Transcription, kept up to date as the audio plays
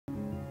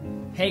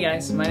Hey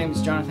guys, my name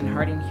is Jonathan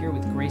Harding here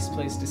with Grace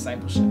Place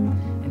Discipleship,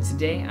 and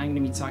today I'm going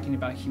to be talking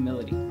about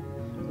humility.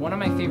 One of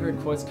my favorite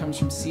quotes comes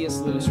from C.S.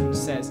 Lewis, which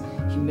says,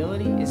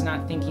 "Humility is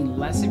not thinking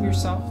less of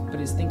yourself, but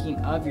is thinking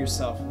of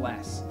yourself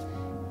less."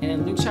 And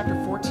in Luke chapter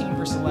 14,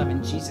 verse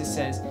 11, Jesus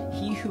says,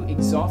 "He who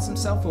exalts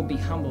himself will be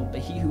humbled,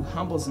 but he who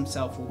humbles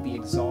himself will be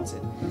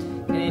exalted."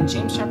 And in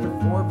James chapter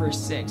 4, verse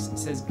 6, it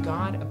says,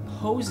 "God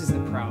opposes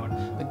the proud,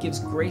 but gives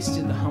grace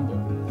to the humble."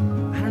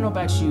 I don't know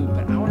about you,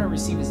 but I want to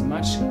receive as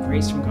much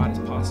grace from God as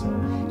possible.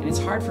 And it's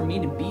hard for me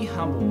to be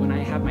humble when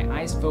I have my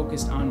eyes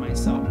focused on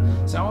myself.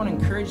 So I want to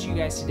encourage you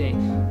guys today,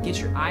 get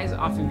your eyes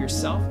off of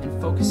yourself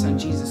and focus on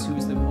Jesus, who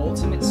is the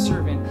ultimate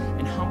servant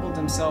and humbled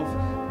himself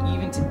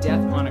even to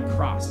death on a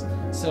cross.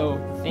 So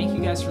thank you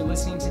guys for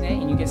listening today,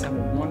 and you guys have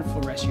a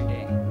wonderful rest of your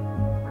day.